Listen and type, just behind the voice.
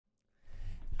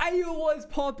Hey yo, what's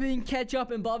poppin'?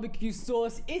 Ketchup and barbecue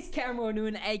sauce. It's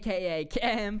Cameron, aka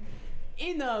Cam,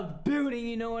 in the building,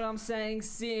 you know what I'm saying?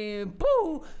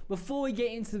 Simple. Before we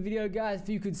get into the video, guys, if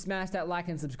you could smash that like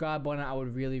and subscribe button, I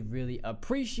would really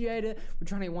appreciate it. We're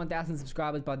trying to get 1,000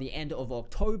 subscribers by the end of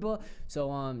October.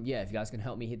 So yeah, if you guys can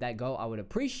help me hit that goal, I would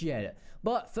appreciate it.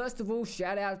 But first of all,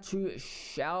 shout out to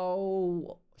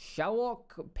Shawok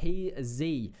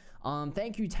PZ.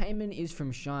 Thank you. Taemin is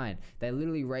from SHINee. They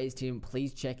literally raised him.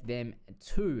 Please check them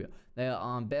too. They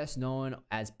are best known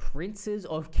as princes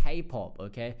of K-pop.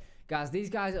 Okay, guys,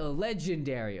 these guys are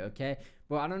legendary. Okay,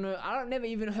 but I don't know. Never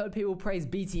even heard people praise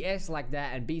BTS like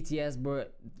that. And BTS, bro,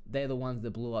 they're the ones that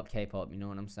blew up K-pop. You know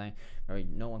what I'm saying?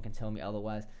 No one can tell me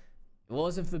otherwise. If it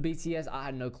wasn't for BTS, I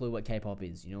had no clue what K-pop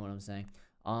is. You know what I'm saying?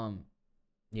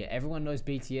 Yeah, everyone knows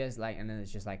BTS, like, and then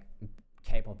it's just like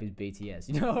K-pop is BTS,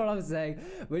 you know what I'm saying?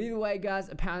 But either way, guys,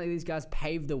 apparently these guys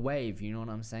paved the wave, you know what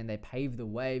I'm saying? They paved the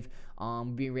wave.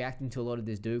 We've been reacting to a lot of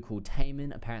this dude called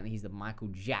Taemin. Apparently he's the Michael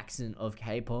Jackson of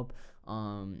K-pop.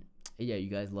 Yeah, you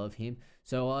guys love him.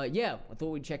 So yeah, I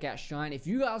thought we'd check out SHINee. If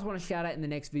you guys want to shout out in the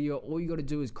next video, all you got to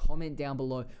do is comment down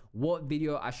below what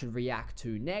video I should react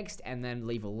to next, and then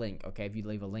leave a link. Okay, if you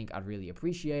leave a link, I'd really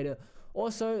appreciate it.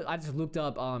 Also, I just looked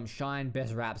up SHINee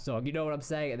best rap song, you know what I'm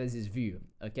saying? And there's this View.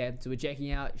 Okay, so we're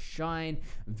checking out SHINee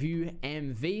View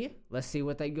MV. Let's see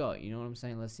what they got, you know what I'm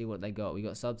saying? Let's see what they got. We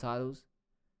got subtitles.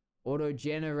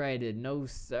 Auto-generated. No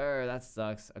sir, that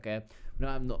sucks. Okay, we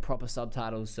don't have proper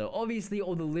subtitles, so obviously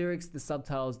all the lyrics, the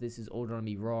subtitles, this is all gonna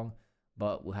be wrong,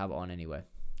 but we'll have it on anyway.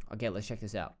 Okay, let's check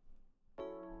this out.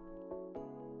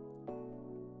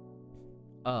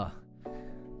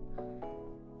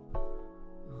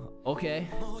 Okay.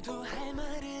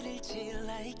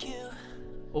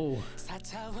 Oh.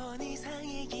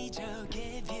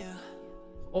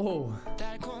 Oh.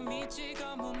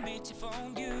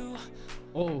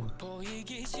 Oh.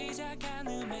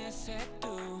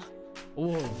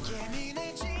 Oh.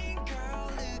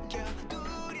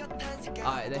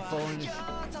 Alright, they're following the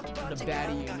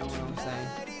baddie, you know what I'm saying?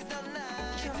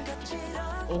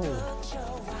 Oh.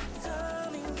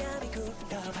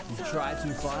 You try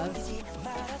 2-5.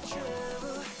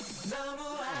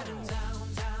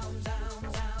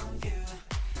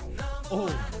 Oh.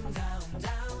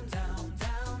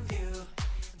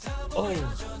 Oh.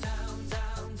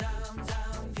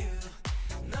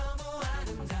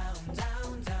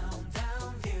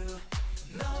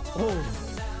 Oh.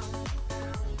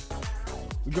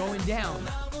 We're going down.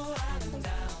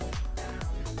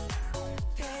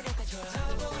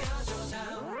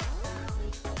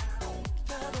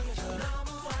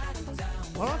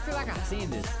 Why do I feel like I've seen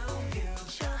this?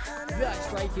 I feel like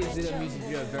Stray Kids did a music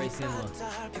video very similar.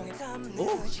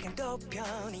 Ooh.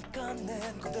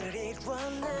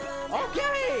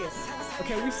 Okay!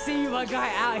 Okay, we see my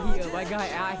guy out here. My guy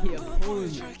out here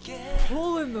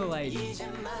pulling the lady.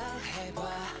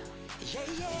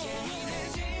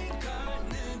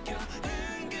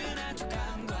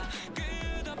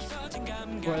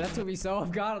 Bro, that took me so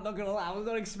off guard. I'm not gonna lie. I was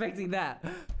not expecting that.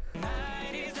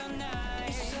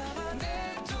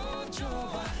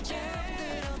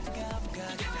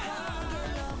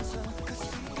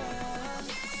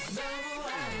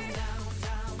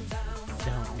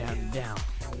 Down.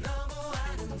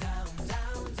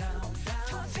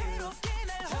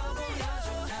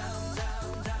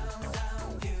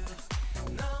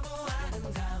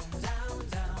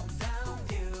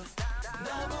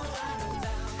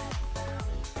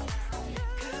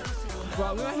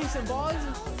 Bro, we don't hear some bars?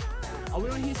 Are we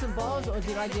don't hear some bars, or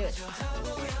did I get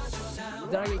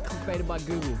clickbaited by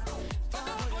Google?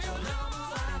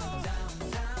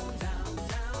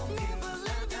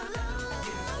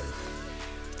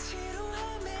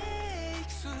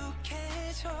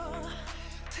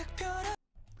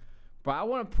 But I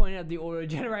want to point out the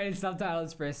auto-generated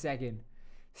subtitles for a second.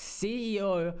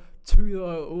 CEO to the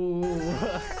ooh.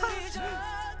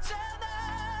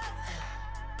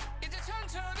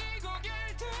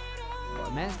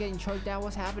 What, man's getting choked out?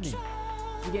 What's happening?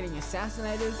 You getting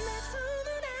assassinated?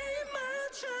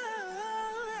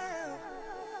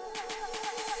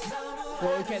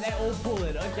 Well, okay, they all pull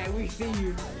it. Okay, we see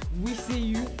you. We see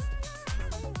you.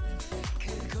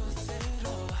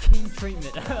 King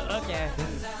treatment. Okay.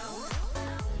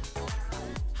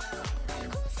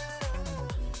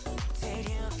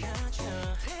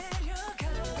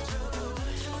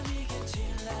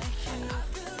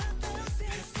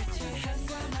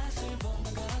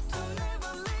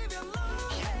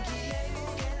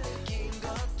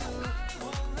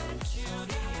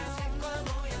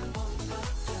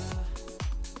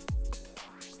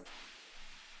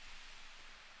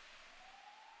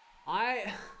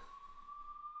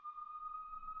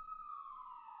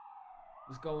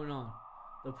 What's going on?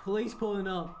 The police pulling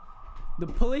up. The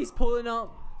police pulling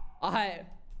up.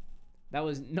 That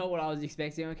was not what I was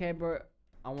expecting, okay, bro?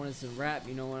 I wanted some rap,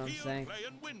 you know what I'm saying?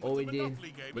 All we did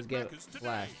was get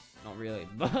flashed. Not really,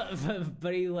 but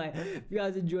anyway, if you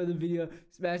guys enjoyed the video,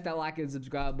 smash that like and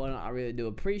subscribe button. I really do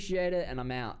appreciate it, and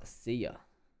I'm out. See ya.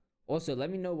 Also, let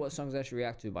me know what songs I should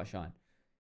react to by SHINee.